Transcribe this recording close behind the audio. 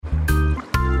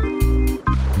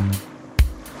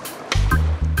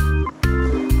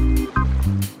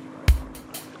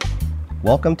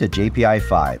Welcome to JPI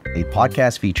 5, a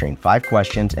podcast featuring 5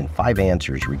 questions and 5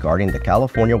 answers regarding the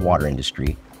California water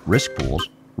industry, risk pools,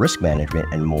 risk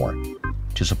management, and more.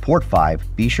 To support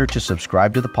 5, be sure to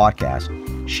subscribe to the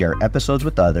podcast, share episodes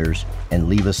with others, and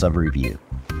leave us a review.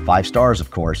 5 stars,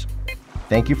 of course.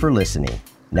 Thank you for listening.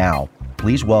 Now,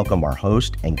 please welcome our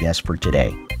host and guest for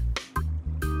today.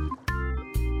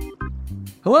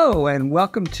 Hello, and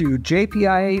welcome to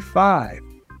JPIA 5.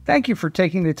 Thank you for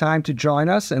taking the time to join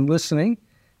us and listening.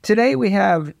 Today we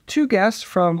have 2 guests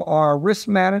from our risk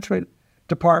management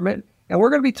department, and we're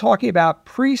going to be talking about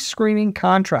pre-screening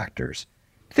contractors.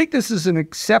 I think this is an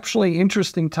exceptionally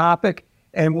interesting topic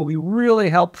and will be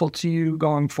really helpful to you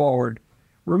going forward.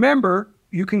 Remember,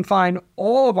 you can find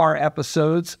all of our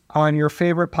episodes on your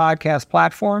favorite podcast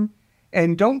platform,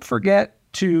 and don't forget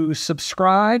to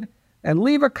subscribe and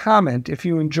leave a comment if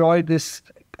you enjoyed this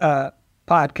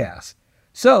podcast.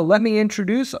 So let me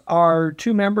introduce our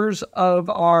 2 members of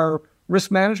our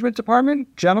risk management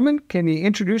department. Gentlemen, can you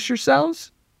introduce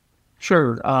yourselves?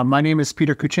 Sure. My name is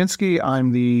Peter Kuczynski.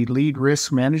 I'm the lead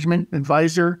risk management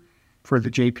advisor for the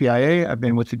JPIA. I've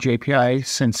been with the JPIA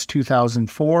since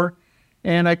 2004,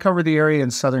 and I cover the area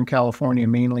in Southern California,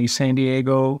 mainly San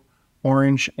Diego,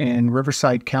 Orange, and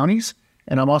Riverside counties.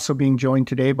 And I'm also being joined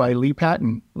today by Lee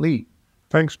Patton. Lee.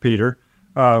 Thanks, Peter.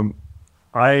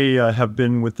 I have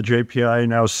been with the JPI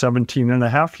now 17 and a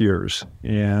half years,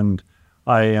 and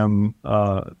I am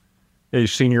a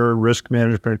senior risk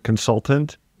management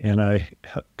consultant, and I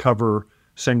cover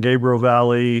San Gabriel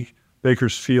Valley,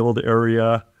 Bakersfield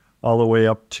area, all the way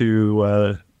up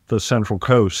to the Central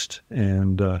Coast.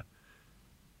 And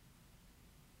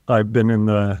I've been in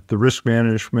the risk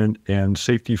management and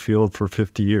safety field for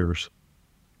 50 years.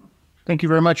 Thank you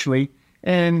very much, Lee.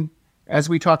 And as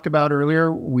we talked about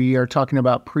earlier, we are talking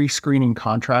about pre-screening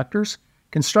contractors.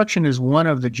 Construction is one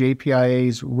of the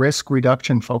JPIA's risk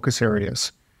reduction focus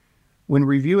areas. When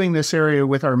reviewing this area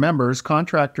with our members,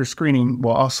 contractor screening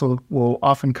will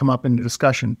often come up in the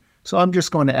discussion. So I'm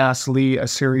just going to ask Lee a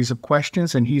series of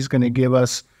questions, and he's going to give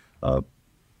us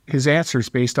his answers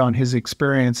based on his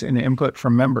experience and input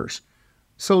from members.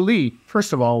 So Lee,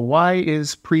 first of all, why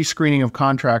is pre-screening of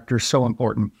contractors so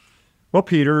important? Well,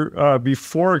 Peter,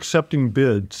 before accepting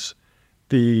bids,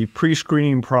 the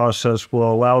pre-screening process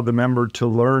will allow the member to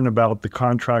learn about the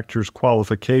contractor's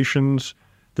qualifications,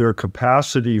 their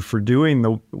capacity for doing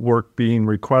the work being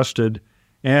requested,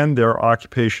 and their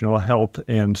occupational health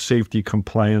and safety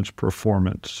compliance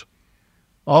performance.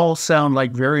 All sound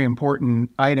like very important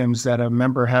items that a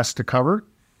member has to cover.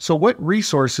 So what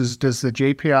resources does the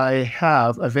JPI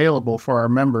have available for our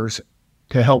members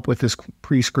to help with this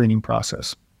pre-screening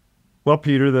process? Well,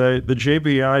 Peter, the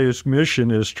JPI's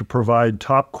mission is to provide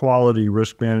top quality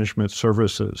risk management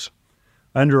services.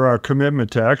 Under our commitment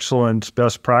to excellence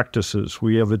best practices,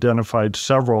 we have identified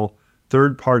several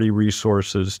third-party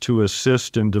resources to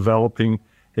assist in developing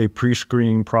a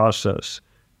pre-screening process.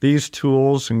 These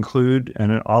tools include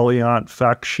an Alliant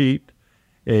fact sheet,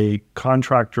 a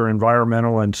contractor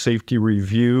environmental and safety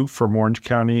review from Orange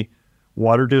County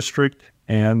Water District,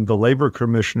 and the Labor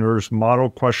Commissioner's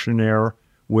model questionnaire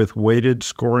with weighted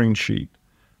scoring sheet.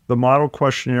 The model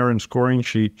questionnaire and scoring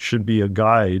sheet should be a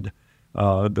guide.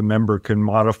 The member can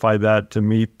modify that to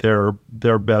meet their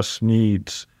best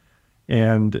needs.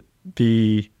 And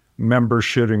the member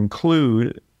should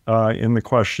include in the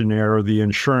questionnaire the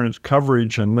insurance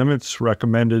coverage and limits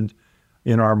recommended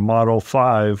in our Model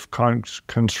 5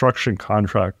 construction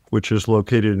contract, which is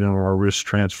located in our risk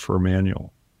transfer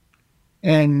manual.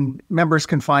 And members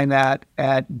can find that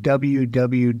at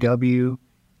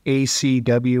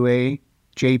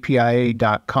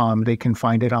www.acwajpia.com. They can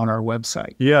find it on our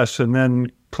website. Yes, and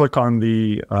then click on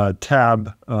the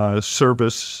tab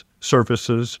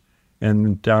Services,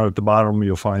 and down at the bottom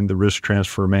you'll find the Risk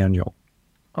Transfer Manual.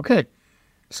 Okay,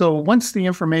 so once the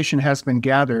information has been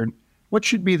gathered, what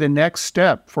should be the next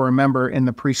step for a member in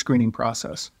the pre-screening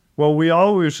process? Well, we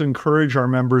always encourage our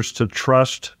members to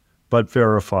trust but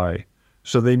verify.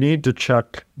 So they need to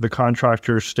check the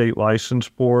contractor's state license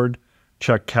board,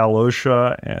 check Cal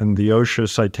OSHA and the OSHA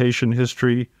citation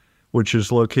history, which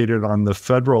is located on the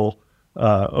federal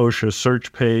OSHA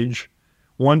search page.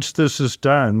 Once this is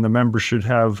done, the member should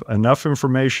have enough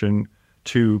information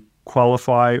to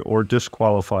qualify or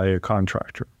disqualify a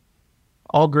contractor.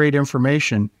 All great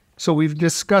information. So we've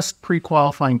discussed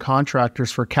pre-qualifying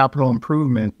contractors for capital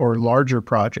improvement or larger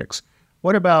projects.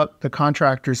 What about the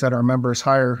contractors that our members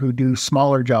hire who do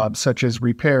smaller jobs such as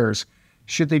repairs?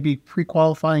 Should they be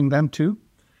pre-qualifying them too?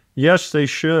 Yes, they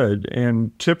should.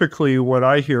 And typically what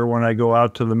I hear when I go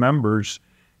out to the members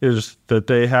is that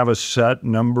they have a set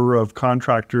number of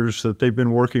contractors that they've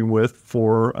been working with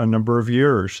for a number of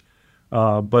years.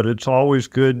 But it's always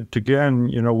good to,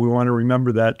 again, we want to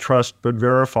remember that trust but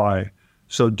verify.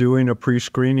 So doing a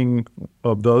pre-screening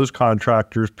of those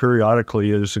contractors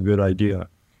periodically is a good idea.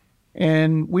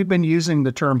 And we've been using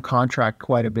the term contract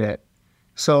quite a bit.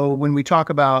 So when we talk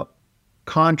about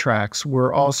contracts,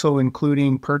 we're also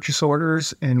including purchase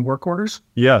orders and work orders?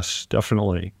 Yes,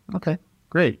 definitely. Okay,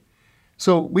 great.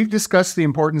 So we've discussed the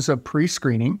importance of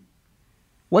pre-screening.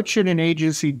 What should an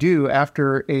agency do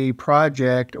after a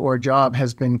project or job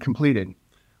has been completed?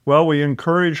 Well, we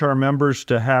encourage our members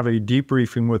to have a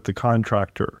debriefing with the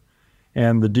contractor.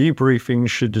 And the debriefing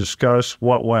should discuss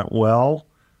what went well,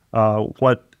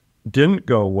 what didn't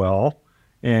go well,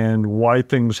 and why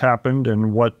things happened,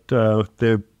 and what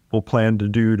they will plan to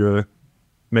do to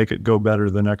make it go better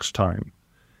the next time.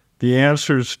 The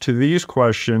answers to these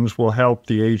questions will help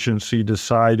the agency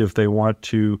decide if they want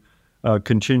to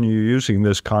continue using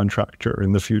this contractor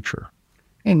in the future.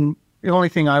 And the only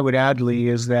thing I would add, Lee,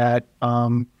 is that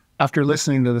after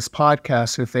listening to this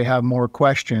podcast, if they have more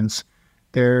questions,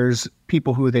 there's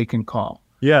people who they can call.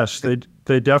 Yes,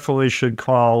 they definitely should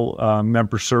call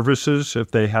member services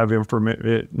if they have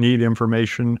need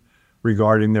information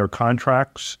regarding their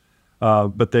contracts.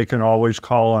 But they can always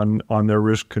call on their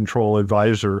risk control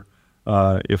advisor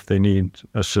if they need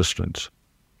assistance.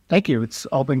 Thank you. It's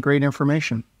all been great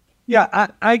information. Yeah,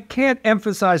 I can't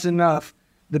emphasize enough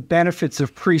the benefits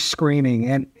of pre-screening,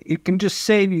 and it can just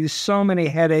save you so many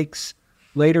headaches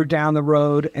later down the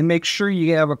road, and make sure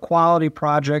you have a quality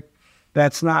project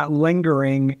that's not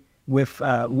lingering with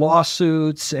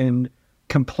lawsuits and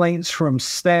complaints from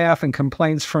staff and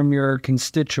complaints from your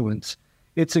constituents.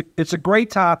 It's a great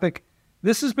topic.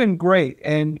 This has been great.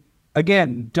 And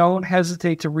again, don't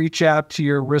hesitate to reach out to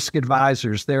your risk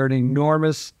advisors. They're an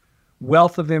enormous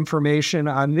wealth of information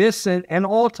on this and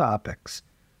all topics.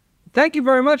 Thank you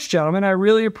very much, gentlemen. I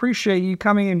really appreciate you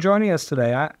coming and joining us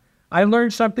today. I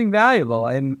learned something valuable,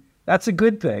 and that's a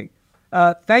good thing.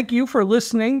 Thank you for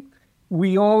listening.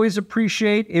 We always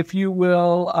appreciate if you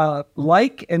will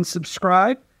like and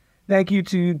subscribe. Thank you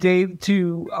to Dave,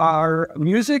 to our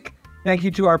music. Thank you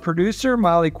to our producer,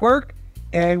 Molly Quirk.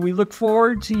 And we look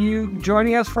forward to you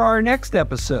joining us for our next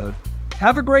episode.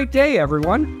 Have a great day,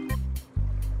 everyone.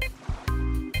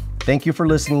 Thank you for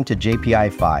listening to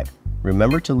JPI 5.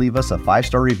 Remember to leave us a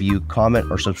 5-star review,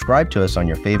 comment, or subscribe to us on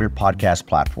your favorite podcast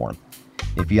platform.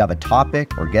 If you have a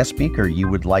topic or guest speaker you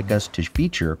would like us to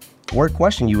feature, or a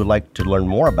question you would like to learn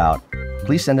more about,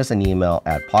 please send us an email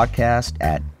at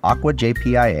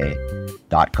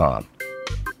podcast@aquajpia.com.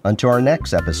 Until our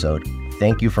next episode,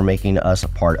 thank you for making us a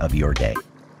part of your day.